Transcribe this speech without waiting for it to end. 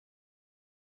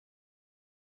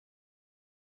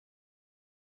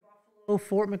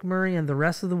Fort McMurray and the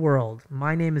rest of the world.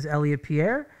 My name is Elliot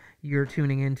Pierre. You're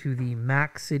tuning into the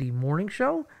Mac City Morning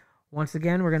Show. Once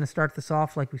again, we're going to start this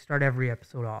off like we start every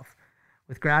episode off,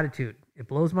 with gratitude. It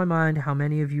blows my mind how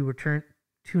many of you were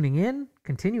tuning in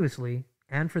continuously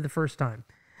and for the first time.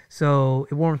 So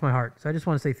it warms my heart. So I just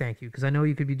want to say thank you, because I know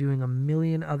you could be doing a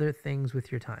million other things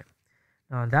with your time.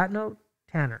 Now, on that note,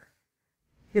 Tanner,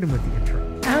 hit him with the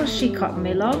intro. How's she cotton,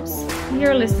 me loves?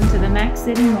 You're listening to the Mac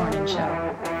City Morning Show.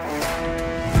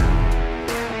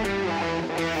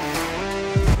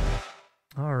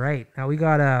 All right, now we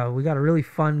got a really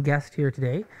fun guest here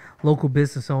today, local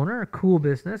business owner, a cool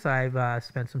business. I've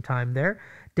spent some time there.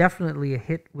 Definitely a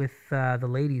hit with the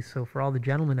ladies. So for all the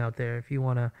gentlemen out there, if you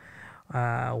want to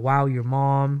wow your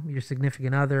mom, your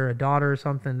significant other, a daughter or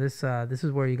something, this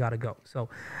is where you got to go. So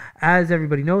as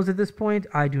everybody knows at this point,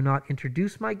 I do not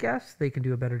introduce my guests. They can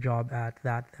do a better job at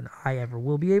that than I ever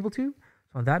will be able to.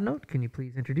 So on that note, can you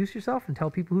please introduce yourself and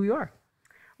tell people who you are?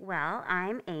 Well,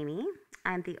 I'm Amy.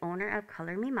 I'm the owner of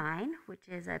Color Me Mine, which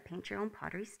is a paint-your-own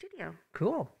pottery studio.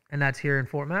 Cool. And that's here in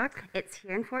Fort Mac? It's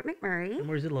here in Fort McMurray. And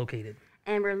where's it located?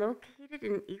 And we're located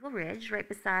in Eagle Ridge, right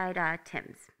beside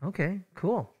Tim's. Okay,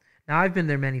 cool. Now, I've been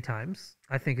there many times.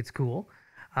 I think it's cool.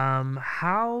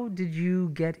 How did you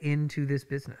get into this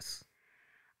business?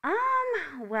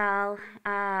 Well,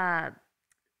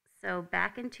 so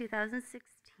back in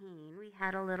 2016, we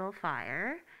had a little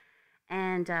fire,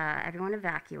 and everyone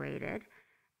evacuated.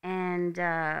 And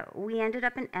we ended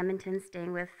up in Edmonton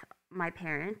staying with my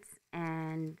parents,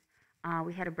 and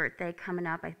we had a birthday coming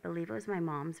up. I believe it was my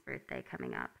mom's birthday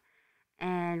coming up.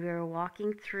 And we were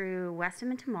walking through West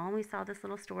Edmonton Mall, and we saw this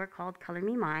little store called Color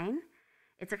Me Mine.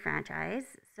 It's a franchise.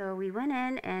 So we went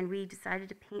in, and we decided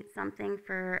to paint something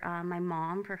for my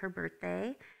mom for her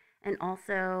birthday, and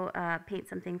also paint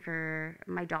something for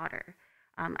my daughter.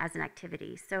 As an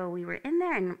activity. So we were in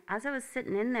there, and as I was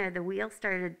sitting in there, the wheel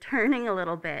started turning a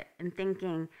little bit and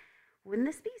thinking, wouldn't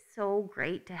this be so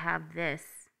great to have this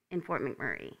in Fort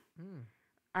McMurray?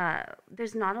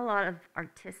 There's not a lot of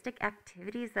artistic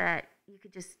activities that you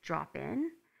could just drop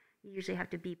in. You usually have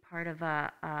to be part of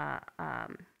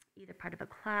either part of a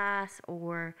class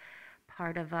or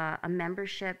part of a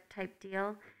membership type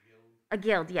deal. A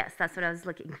guild, yes, that's what I was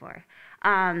looking for.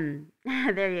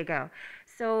 There you go.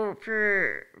 So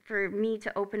for me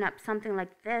to open up something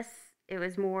like this, it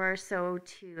was more so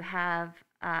to have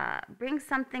bring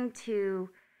something to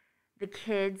the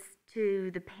kids,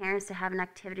 to the parents, to have an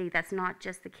activity that's not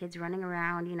just the kids running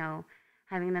around,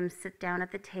 having them sit down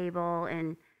at the table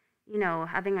and,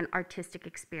 having an artistic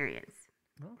experience.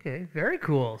 Okay, very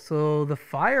cool. So the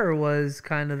fire was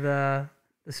kind of the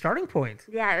starting point.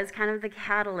 Yeah, it was kind of the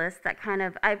catalyst that kind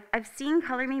of I've seen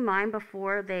Color Me Mine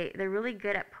before. They're really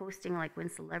good at posting, like when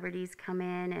celebrities come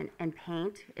in and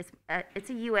paint. It's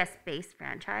a US based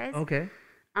franchise. Okay.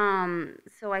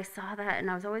 So I saw that, and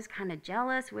I was always kind of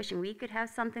jealous, wishing we could have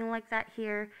something like that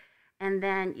here. And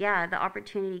then the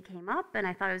opportunity came up, and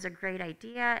I thought it was a great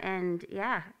idea. And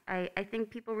I think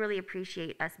people really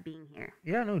appreciate us being here.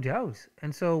 Yeah, no doubt.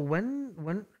 And so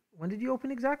when did you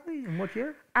open exactly? In what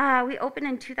year? We opened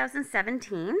in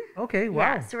 2017. Okay, wow.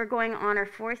 Yeah, so we're going on our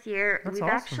 4th year. That's We've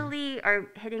awesome. Actually are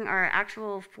hitting our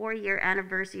actual 4-year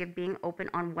anniversary of being open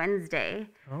on Wednesday.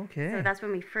 Okay. So that's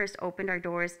when we first opened our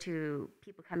doors to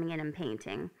people coming in and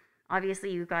painting.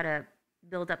 Obviously, you've got to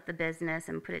build up the business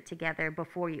and put it together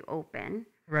before you open.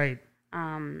 Right.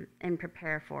 And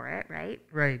prepare for it, right?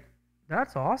 Right.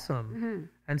 That's awesome. Mm-hmm.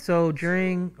 And so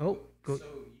during... go. So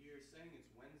you're saying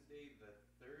it's Wednesday the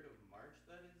 3rd of March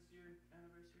that is your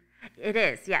anniversary? It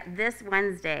is, yeah, this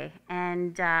Wednesday.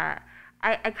 And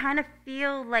I kind of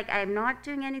feel like I'm not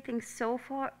doing anything so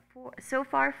far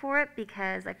for it,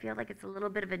 because I feel like it's a little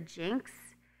bit of a jinx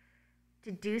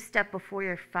to do stuff before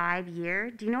your 5-year.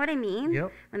 Do you know what I mean?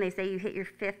 Yep. When they say you hit your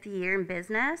 5th year in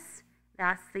business,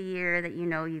 that's the year that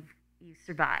you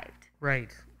survived.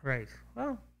 Right.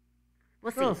 Well,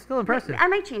 We'll see. Still impressive. I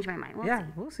might change my mind. We'll see.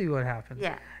 We'll see what happens.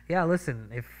 Yeah. Yeah, listen,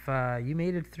 if you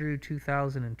made it through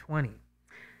 2020,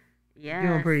 Yes.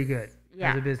 you're doing pretty good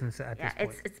Yeah. as a business at this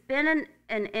point. It's been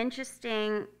an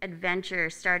interesting adventure,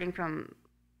 starting from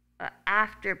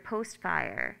after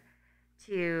post-fire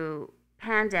to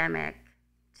pandemic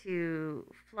to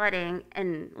flooding,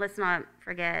 and let's not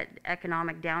forget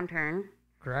economic downturn.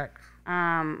 Correct.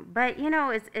 But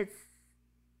it's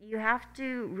you have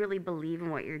to really believe in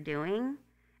what you're doing,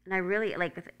 and I really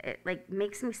it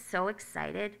makes me so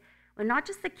excited when not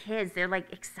just the kids, they're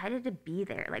like excited to be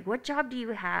there. Like, what job do you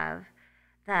have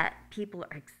that people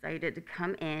are excited to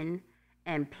come in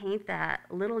and paint that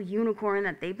little unicorn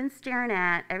that they've been staring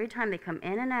at every time they come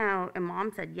in and out? And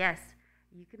mom said, yes,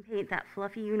 you can paint that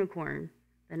fluffy unicorn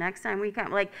the next time we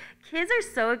come. Like, kids are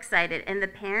so excited, and the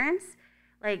parents,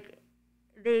 like,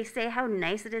 they say how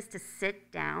nice it is to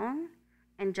sit down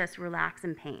and just relax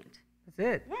and paint. That's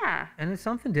it. Yeah. And it's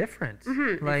something different.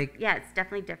 Like, it's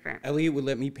definitely different. Elliot would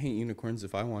let me paint unicorns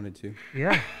if I wanted to.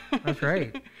 Yeah, that's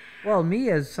right. Well, me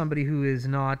as somebody who is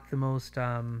not the most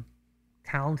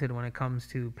talented when it comes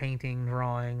to painting,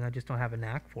 drawing, I just don't have a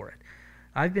knack for it.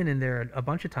 I've been in there a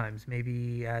bunch of times,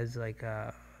 maybe as like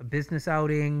a business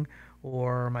outing,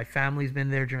 or my family's been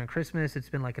there during Christmas. It's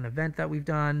been like an event that we've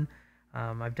done.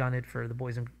 I've done it for the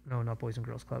not Boys and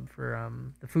Girls Club, for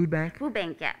the food bank. Food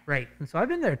bank, yeah. Right. And so I've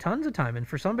been there tons of time. And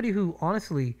for somebody who,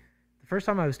 honestly, the first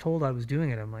time I was told I was doing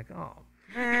it, I'm like, oh,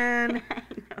 man.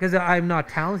 Because I'm not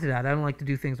talented at it. I don't like to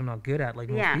do things I'm not good at, like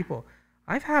most people.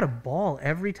 I've had a ball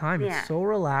every time. It's so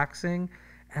relaxing.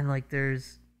 And, like,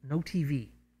 there's no TV.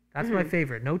 That's my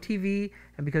favorite. No TV.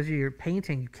 And because you're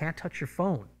painting, you can't touch your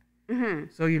phone.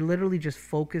 So you're literally just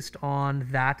focused on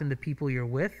that and the people you're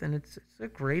with, and it's a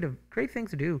great thing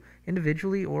to do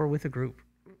individually or with a group.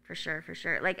 For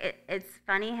sure. Like, it's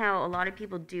funny how a lot of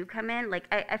people do come in. Like,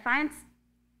 I find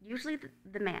usually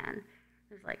the man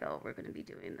is like, oh, we're going to be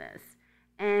doing this.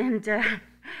 And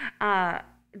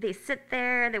they sit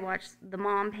there, they watch the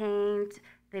mom paint,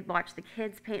 they watch the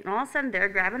kids paint, and all of a sudden they're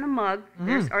grabbing a mug,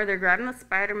 or they're grabbing the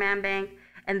Spider-Man bank,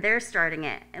 and they're starting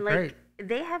it. And, like,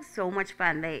 they have so much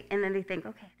fun. And then they think,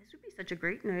 okay, this would be such a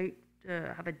great night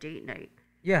to have a date night.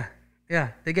 Yeah.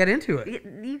 They get into it.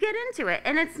 You get into it.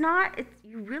 And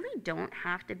you really don't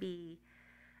have to be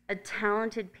a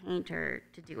talented painter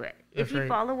to do it. If you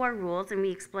follow our rules and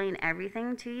we explain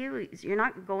everything to you, you're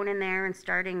not going in there and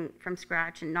starting from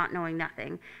scratch and not knowing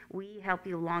nothing. We help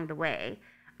you along the way.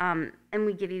 And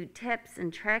we give you tips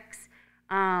and tricks.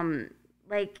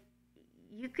 Like,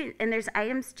 you can, and there's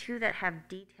items too that have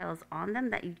details on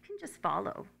them that you can just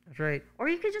follow. That's right. Or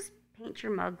you could just paint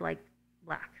your mug like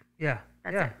black. Yeah.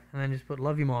 That's it. And then just put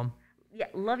 "Love You, Mom." Yeah,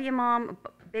 "Love You, Mom,"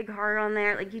 big heart on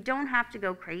there. Like, you don't have to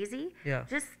go crazy. Yeah.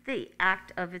 Just the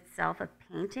act of itself of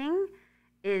painting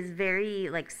is very,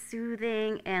 like,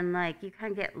 soothing, and, like, you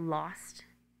kind of get lost.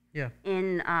 Yeah.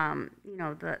 In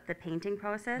the painting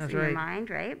process. That's in your mind,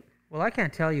 right? Well, I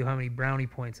can't tell you how many brownie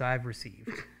points I've received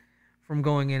from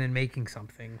going in and making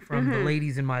something from the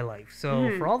ladies in my life.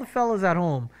 So for all the fellas at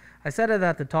home, I said it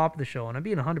at the top of the show, and I'm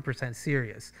being 100%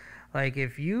 serious. Like,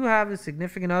 if you have a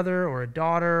significant other or a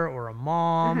daughter or a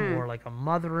mom or like a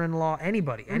mother-in-law,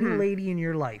 anybody, any lady in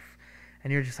your life,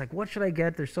 and you're just like, what should I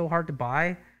get? They're so hard to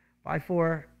buy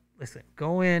for. Listen,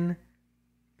 go in,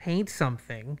 paint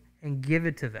something, and give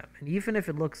it to them. And even if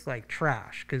it looks like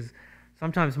trash, because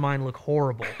sometimes mine look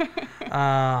horrible,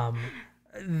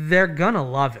 they're gonna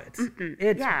love it.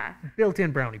 It's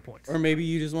built-in brownie points. Or maybe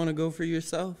you just want to go for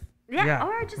yourself. Yeah.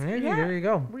 Or just maybe, there you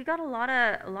go. We got a lot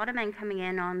of men coming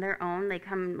in on their own. They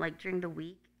come, like, during the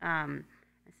week,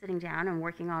 sitting down and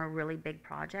working on a really big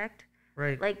project.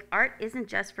 Right. Like, art isn't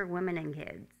just for women and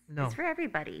kids. No. It's for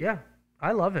everybody. Yeah.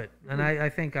 I love it. And I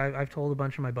think I've told a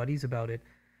bunch of my buddies about it.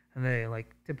 And they,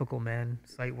 like, typical men,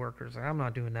 site workers. I'm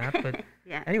not doing that. But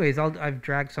anyways, I've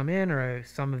dragged some in, or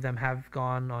some of them have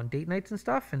gone on date nights and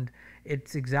stuff. And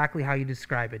it's exactly how you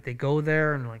describe it. They go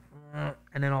there and, like,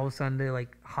 and then all of a sudden they,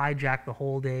 like, hijack the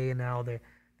whole day, and now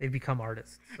they've become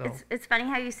artists. So it's funny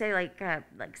how you say, like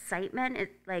site men.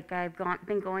 It's like, I've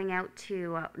been going out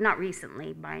to not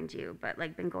recently, mind you, but,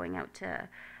 like, been going out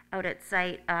at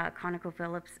site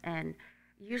ConocoPhillips, and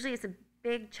usually it's a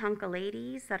big chunk of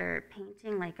ladies that are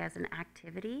painting, like, as an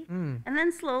activity, and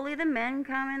then slowly the men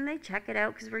come and they check it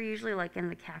out, because we're usually, like, in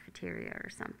the cafeteria or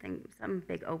something, some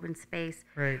big open space,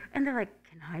 right? And they're like,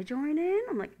 can I join in?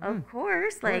 I'm like, of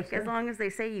course, like, as long as they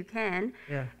say you can.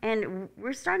 Yeah. And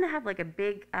we're starting to have, like, a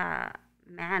big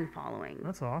man following.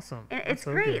 That's awesome. And it's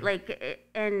so great. Good. Like,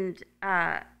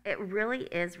 it really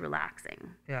is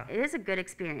relaxing. Yeah. It is a good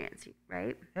experience,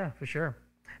 right? Yeah, for sure.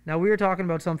 Now, we were talking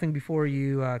about something before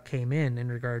you came in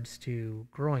regards to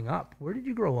growing up. Where did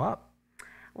you grow up?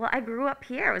 Well, I grew up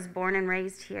here. I was born and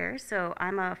raised here, so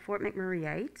I'm a Fort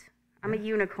McMurrayite. I'm a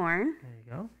unicorn. There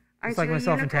you go. Just like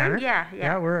myself and Tanner.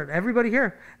 Yeah, we're everybody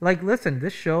here. Like, listen,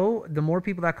 this show, the more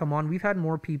people that come on, we've had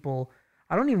more people.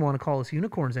 I don't even want to call us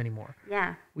unicorns anymore.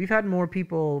 Yeah. We've had more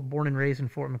people born and raised in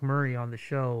Fort McMurray on the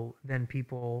show than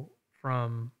people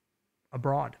from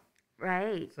abroad.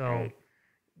 Right. So,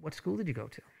 what school did you go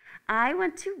to? I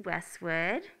went to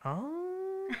Westwood.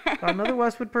 Oh, got another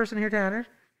Westwood person here, Tanner.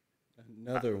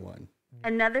 Another one.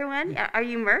 Another one? Are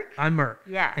you Merc? I'm Merc.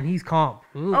 Yeah. And he's Comp.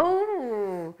 Ooh.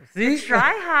 Oh, see?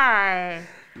 Try high.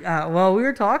 Well, we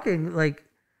were talking, like,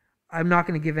 I'm not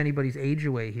going to give anybody's age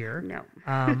away here. No.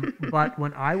 But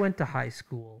when I went to high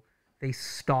school, they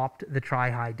stopped the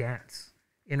Tri-High dance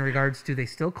in regards to, they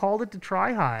still called it the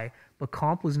Tri-High, but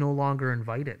comp was no longer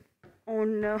invited. Oh,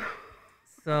 no.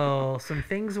 So some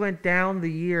things went down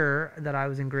the year that I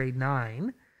was in grade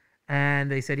 9,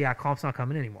 and they said, yeah, comp's not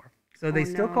coming anymore. So they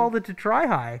still no. called it the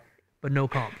Tri-High, but no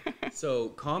comp. So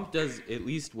comp does, at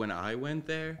least when I went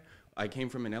there, I came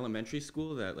from an elementary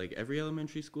school that like every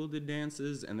elementary school did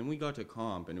dances, and then we got to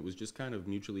comp, and it was just kind of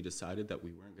mutually decided that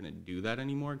we weren't going to do that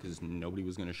anymore because nobody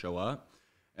was going to show up.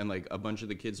 And like a bunch of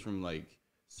the kids from like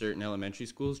certain elementary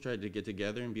schools tried to get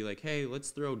together and be like, hey, let's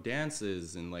throw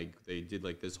dances. And like they did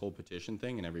like this whole petition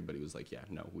thing, and everybody was like, yeah,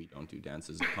 no, we don't do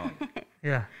dances at comp.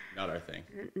 Yeah. Not our thing.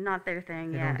 Not their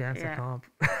thing. They yeah. don't dance yeah. at comp.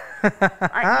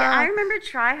 I remember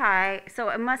Tri-High, so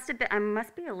it must have been, I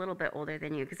must be a little bit older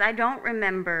than you because I don't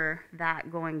remember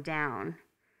that going down.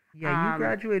 Yeah, you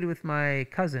graduated with my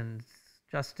cousins,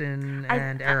 Justin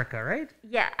and Erica, right?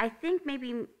 Yeah, I think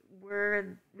maybe me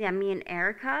and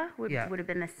Erica would have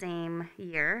been the same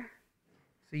year.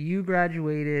 So you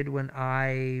graduated when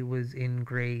I was in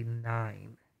grade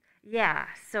 9. Yeah,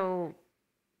 so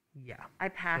Yeah. I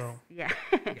passed, So, yeah.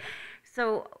 yeah.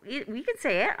 So we could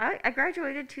say it. I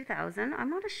graduated 2000. I'm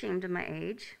not ashamed of my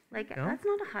age. Like, No? that's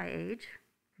not a high age.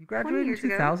 You graduated in years ago.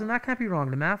 2000? That can't be wrong.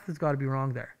 The math has got to be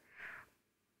wrong there.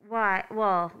 Why?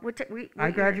 Well,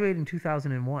 I graduated in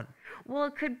 2001. Well,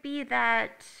 it could be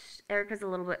that Erica's a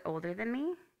little bit older than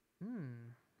me.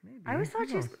 Maybe. I always thought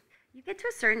Who knows? you get to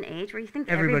a certain age where you think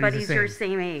Everybody's the everybody's your same.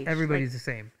 same age. Everybody's the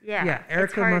same. Yeah, Yeah,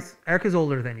 it's hard. Erica's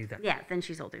older than you then. Yeah, then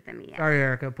she's older than me. Yeah. Sorry,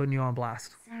 Erica, putting you on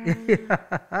blast. Sorry.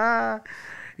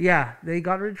 Yeah, they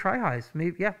got rid of Tri-Highs.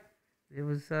 Maybe, yeah, it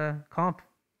was comp.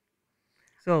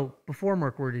 So before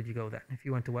Merck, where did you go then? If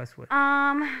you went to Westwood,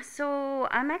 So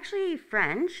I'm actually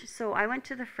French. So I went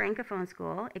to the Francophone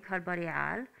school, École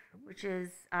Boréale, which is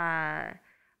a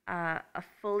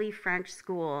fully French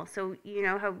school. So you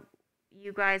know how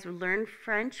you guys would learn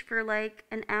French for like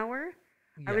an hour?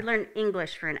 I would learn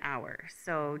English for an hour.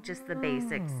 So just the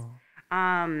basics.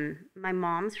 My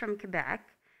mom's from Quebec,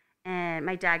 and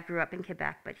my dad grew up in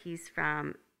Quebec, but he's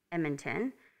from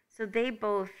Edmonton. So they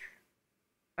both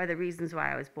are the reasons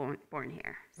why I was born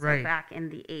here. So Right. back in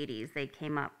the 80s, they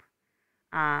came up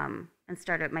and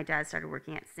my dad started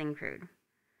working at Syncrude.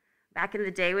 Back in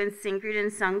the day when Syncrude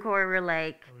and Suncor were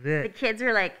like, was it. the kids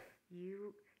were like,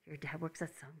 your dad works at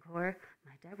Suncor,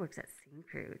 my dad works at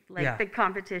Syncrude. Like Yeah. the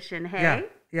competition, hey? Yeah,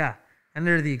 yeah, and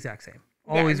they're the exact same.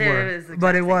 Yeah, Always they're were. the exact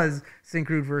But it same. was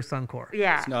Syncrude versus Suncor.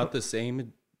 Yeah. It's not the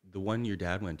same. The one your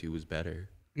dad went to was better.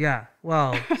 Yeah,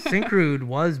 well, Syncrude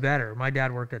was better. My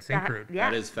dad worked at Syncrude. Yeah.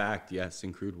 That is fact. Yes,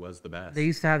 Syncrude was the best. They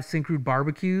used to have Syncrude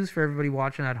barbecues for everybody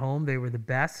watching at home. They were the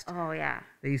best. Oh, yeah.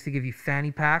 They used to give you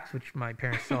fanny packs, which my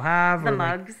parents still have. The or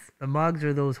like mugs. the mugs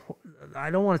are those,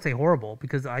 I don't want to say horrible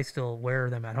because I still wear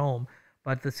them at home,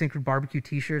 but the Syncrude barbecue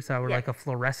t-shirts that were Yeah. like a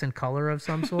fluorescent color of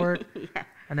some sort. Yeah.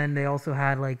 And then they also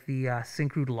had like the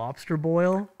Syncrude lobster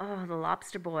boil. Oh, the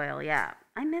lobster boil, yeah.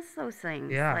 I miss those things.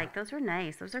 Yeah. Like, those were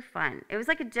nice. Those are fun. It was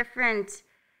like a different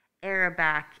era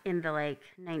back in the, like,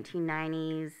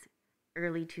 1990s,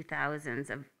 early 2000s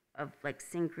of like,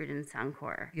 Syncrude and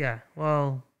Suncor. Yeah,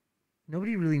 well,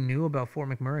 nobody really knew about Fort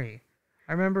McMurray.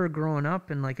 I remember growing up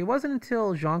and like, it wasn't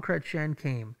until Jean Chrétien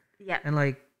came Yeah. in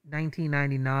like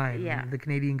 1999, Yeah. the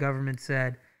Canadian government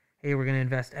said, hey, we're going to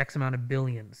invest X amount of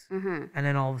billions. Mm-hmm. And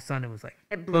then all of a sudden it was like,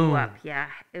 It blew boom. up, yeah.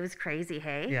 It was crazy,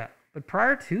 hey? Yeah. But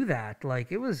prior to that,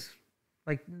 like, it was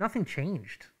like nothing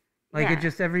changed. Like, Yeah. it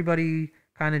just, everybody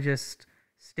kind of just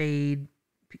stayed.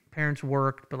 Parents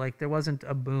worked, but like, there wasn't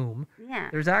a boom. Yeah.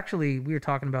 There's actually, we were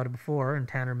talking about it before, and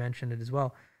Tanner mentioned it as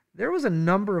well. There was a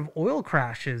number of oil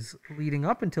crashes leading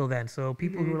up until then. So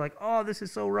people who were like, oh, this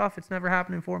is so rough. It's never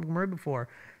happened in Fort McMurray before.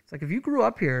 It's like, if you grew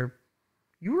up here,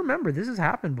 you remember this has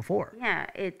happened before. Yeah,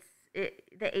 the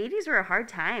 80s were a hard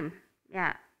time.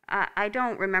 Yeah. I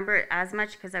don't remember it as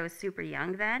much because I was super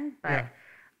young then, but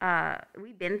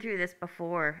we've been through this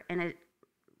before, and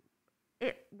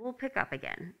it will pick up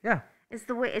again. Yeah.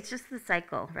 It's just the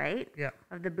cycle, right? Yeah.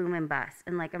 Of the boom and bust.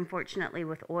 And like, unfortunately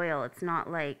with oil, it's not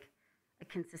like a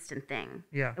consistent thing.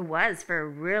 Yeah. It was for a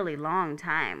really long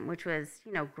time, which was,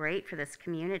 great for this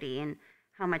community and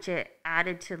how much it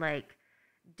added to like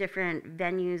different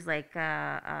venues like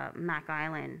Mac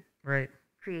Island, Right.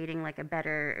 creating like a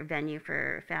better venue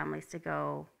for families to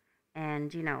go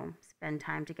and, spend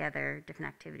time together, different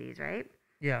activities, right?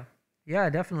 Yeah. Yeah,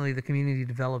 definitely the community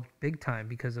developed big time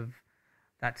because of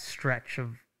that stretch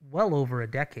of well over a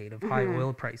decade of high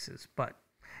oil prices. But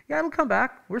yeah, it'll come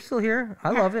back. We're still here.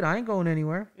 I love it. I ain't going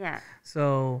anywhere. Yeah.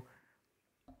 So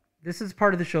this is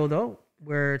part of the show, though,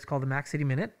 where it's called the Mac City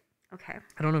Minute. Okay.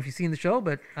 I don't know if you've seen the show,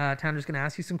 but Tanner's going to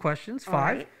ask you some questions. All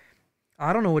 5. right.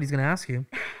 I don't know what he's going to ask you.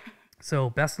 So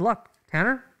best of luck.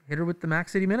 Tanner, hit her with the Mac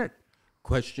City Minute.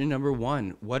 Question number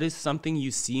 1. What is something you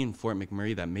see in Fort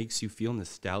McMurray that makes you feel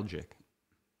nostalgic?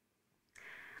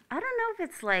 I don't know if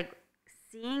it's like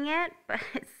seeing it, but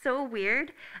it's so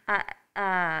weird.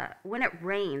 When it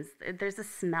rains, there's a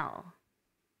smell.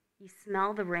 You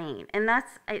smell the rain. And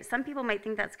some people might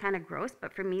think that's kind of gross,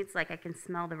 but for me, it's like I can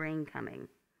smell the rain coming.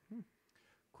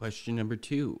 Question number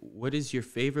 2. What is your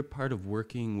favorite part of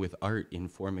working with art in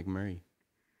Fort McMurray?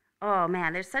 Oh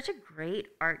man, there's such a great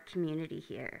art community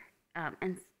here.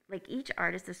 And like each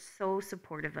artist is so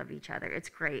supportive of each other. It's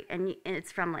great. And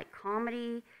it's from like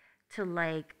comedy to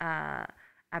like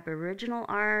Aboriginal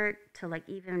art to like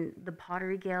even the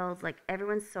pottery guilds. Like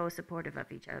everyone's so supportive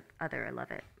of each other. I love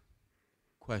it.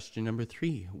 Question number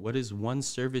 3. What is one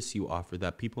service you offer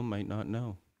that people might not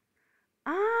know?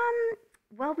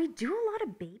 Well, we do a lot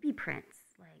of baby prints,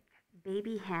 like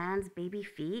baby hands, baby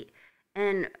feet,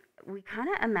 and we kind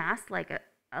of amassed like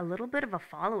a little bit of a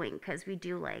following because we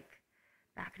do like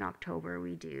back in October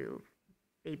we do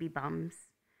baby bums,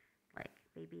 like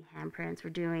baby handprints.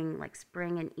 We're doing like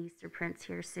spring and Easter prints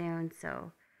here soon,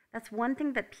 so that's one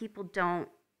thing that people don't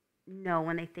know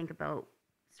when they think about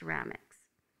ceramics.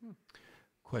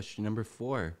 Question number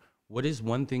 4. What is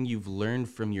one thing you've learned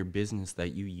from your business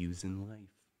that you use in life?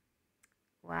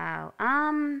 Wow.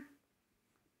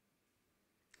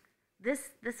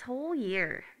 This whole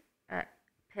year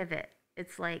pivot,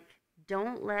 it's like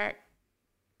don't let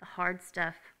the hard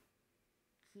stuff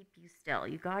keep you still.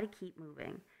 You got to keep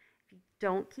moving. If you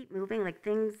don't keep moving, like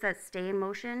things that stay in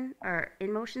motion are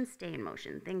in motion, stay in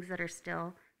motion. Things that are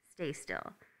still, stay still.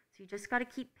 So you just got to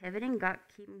keep pivoting,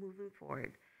 keep moving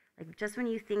forward. Like just when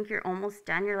you think you're almost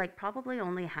done, you're like probably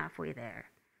only halfway there.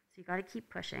 So you got to keep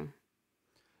pushing.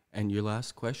 And your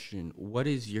last question, what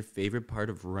is your favorite part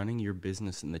of running your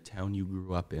business in the town you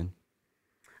grew up in?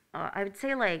 I would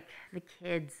say like the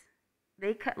kids,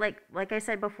 like I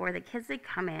said before, the kids, they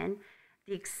come in,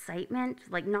 the excitement,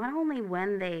 like not only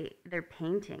when they're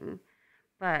painting,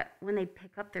 but when they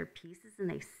pick up their pieces and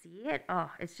they see it,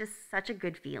 it's just such a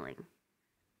good feeling.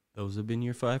 Those have been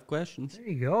your 5 questions. There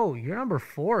you go. Your number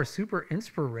 4 is super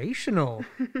inspirational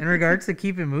in regards to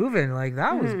keep it moving. Like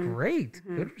that was great.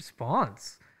 Good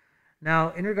response.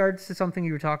 Now, in regards to something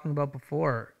you were talking about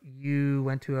before, you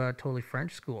went to a totally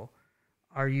French school.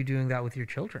 Are you doing that with your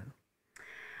children?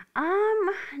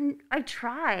 I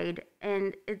tried,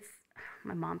 and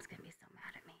my mom's gonna be so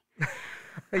mad at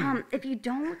me. If you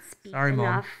don't speak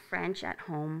enough French at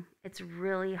home, it's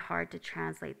really hard to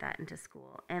translate that into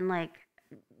school. And like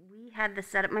we had the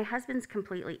setup. My husband's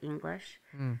completely English,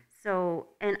 so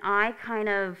and I kind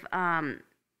of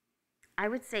I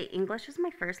would say English was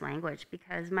my first language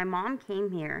because my mom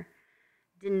came here,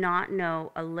 did not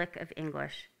know a lick of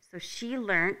English. So she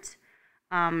learnt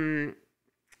by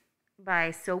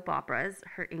soap operas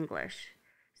her English.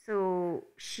 So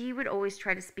she would always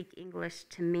try to speak English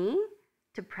to me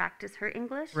to practice her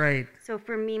English. Right. So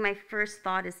for me, my first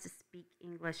thought is to speak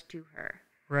English to her.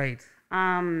 Right.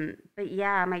 But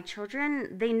yeah, my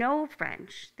children, they know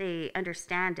French. They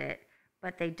understand it,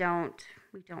 but we don't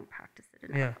practice it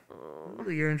enough. Yeah. Oh.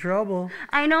 You're in trouble.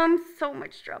 I know, I'm so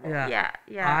much trouble. Yeah.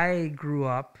 Yeah. I grew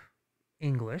up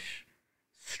English,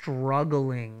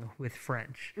 struggling with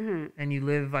French, and you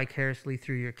live vicariously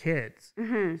through your kids.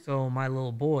 So my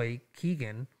little boy,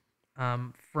 Keegan,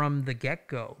 from the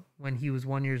get-go, when he was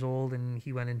 1 year old and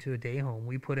he went into a day home,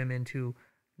 we put him into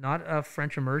not a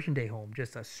French immersion day home,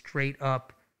 just a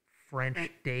straight-up French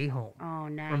day home. Oh,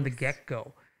 nice. From the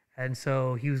get-go. And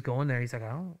so he was going there. He's like, I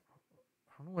don't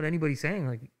know what anybody's saying.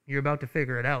 Like, you're about to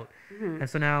figure it out. And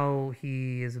so now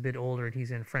he is a bit older and he's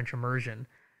in French immersion.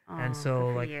 And so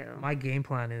like my game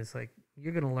plan is like,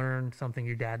 you're going to learn something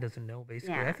your dad doesn't know,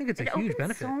 basically. Yeah. I think it's a huge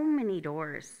benefit. So many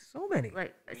doors. So many.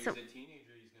 Like, When so, he's a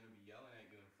teenager, he's going to be yelling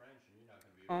at you in French, and you're not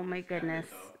going to be able oh to my understand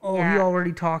goodness. it, Oh, Yeah. he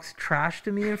already talks trash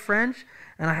to me in French,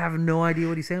 and I have no idea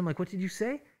what he's saying. I'm like, what did you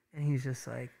say? And he's just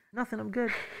like, nothing, I'm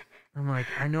good. I'm like,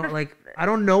 I know, like, I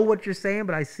don't know what you're saying,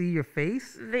 but I see your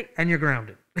face, and you're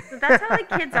grounded. So that's how the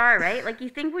kids are, right? Like, you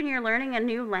think when you're learning a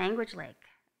new language, like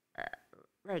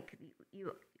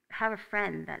you have a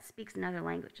friend that speaks another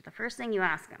language, the first thing you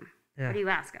ask them, what do you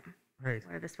ask them? Right.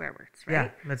 What are the swear words, right? Yeah,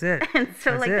 that's it. And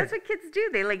so, That's that's what kids do.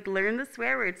 They, like, learn the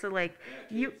swear words. So, like, It's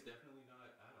definitely not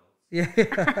adults. Yeah.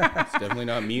 It's definitely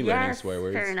not me learning yes, swear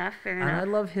words. fair enough. And I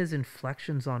love his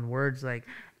inflections on words. Like,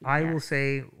 I will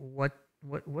say, what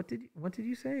did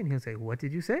you say? And he'll say, what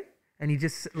did you say? And he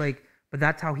just like, but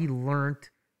that's how he learned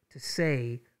to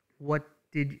say what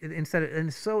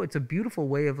and so it's a beautiful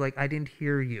way of like, I didn't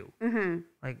hear you.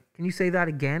 Like, can you say that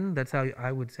again? That's how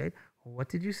I would say it. What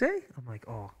did you say? I'm like,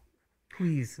 oh,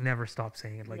 please never stop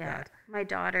saying it like that. My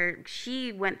daughter,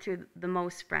 she went through the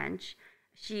most French.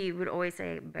 She would always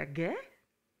say baguette,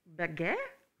 baguette.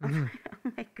 Oh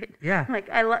my goodness. Yeah. Like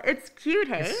it's cute,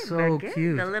 hey? It's so baguette,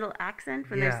 cute. the little accent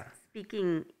when they're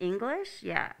speaking English.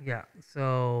 Yeah. Yeah.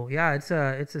 So yeah, it's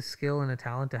a skill and a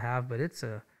talent to have, but it's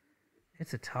a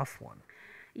tough one.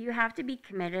 You have to be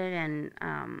committed, and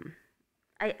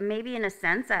I maybe in a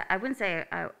sense I wouldn't say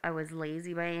I was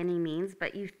lazy by any means,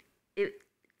 but it's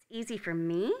easy for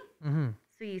me,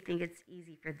 so you think it's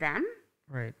easy for them,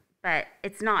 right? But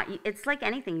it's not. It's like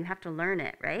anything, you have to learn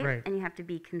it, right? Right. And you have to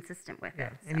be consistent with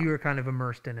it. And you were kind of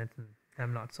immersed in it, and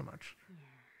them not so much. Yeah.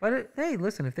 But hey,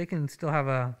 listen, if they can still have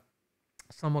a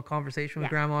somewhat conversation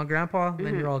with grandma and grandpa,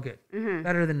 then you're all good.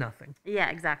 Better than nothing. Yeah,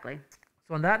 exactly.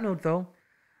 So on that note, though,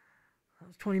 that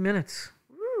was 20 minutes.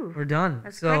 Woo, we're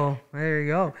done. So quick. There you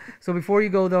go. So before you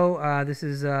go, though, this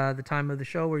is the time of the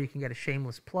show where you can get a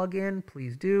shameless plug in.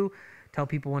 Please do. Tell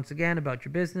people once again about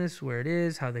your business, where it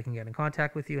is, how they can get in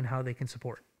contact with you, and how they can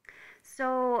support.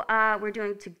 So we're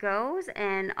doing to-goes,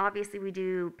 and obviously we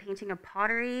do painting of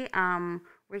pottery.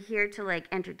 We're here to like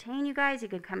entertain you guys. You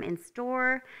can come in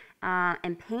store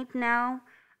and paint now.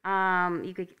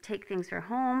 You could take things for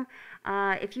home.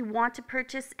 If you want to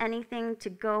purchase anything to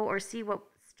go or see what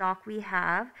stock we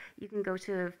have, you can go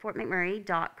to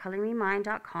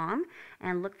fortmcmurray.coloringmemind.com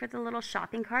and look for the little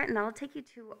shopping cart, and that'll take you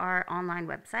to our online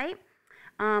website.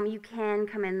 You can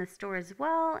come in the store as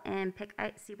well and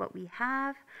see what we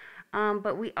have.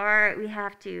 But we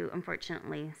have to,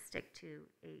 unfortunately, stick to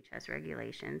AHS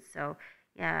regulations. So,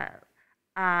 yeah,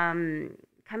 come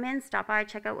in, stop by,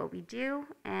 check out what we do,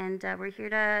 and we're here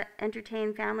to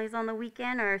entertain families on the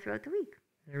weekend or throughout the week.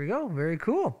 There we go. Very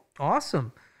cool.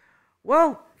 Awesome.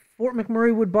 Well, Fort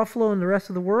McMurray, Wood Buffalo, and the rest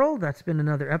of the world, that's been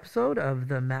another episode of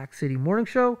the Mac City Morning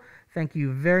Show. Thank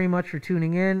you very much for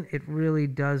tuning in. It really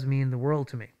does mean the world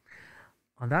to me.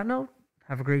 On that note,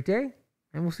 have a great day,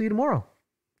 and we'll see you tomorrow.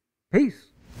 Peace.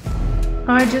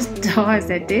 I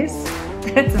said this.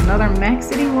 That's another Mac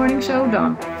City Morning Show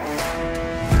done.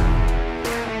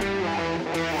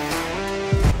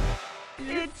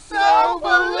 It's so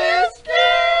ballistic!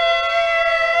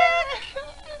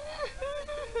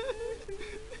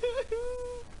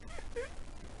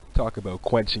 Talk about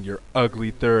quenching your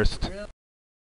ugly thirst.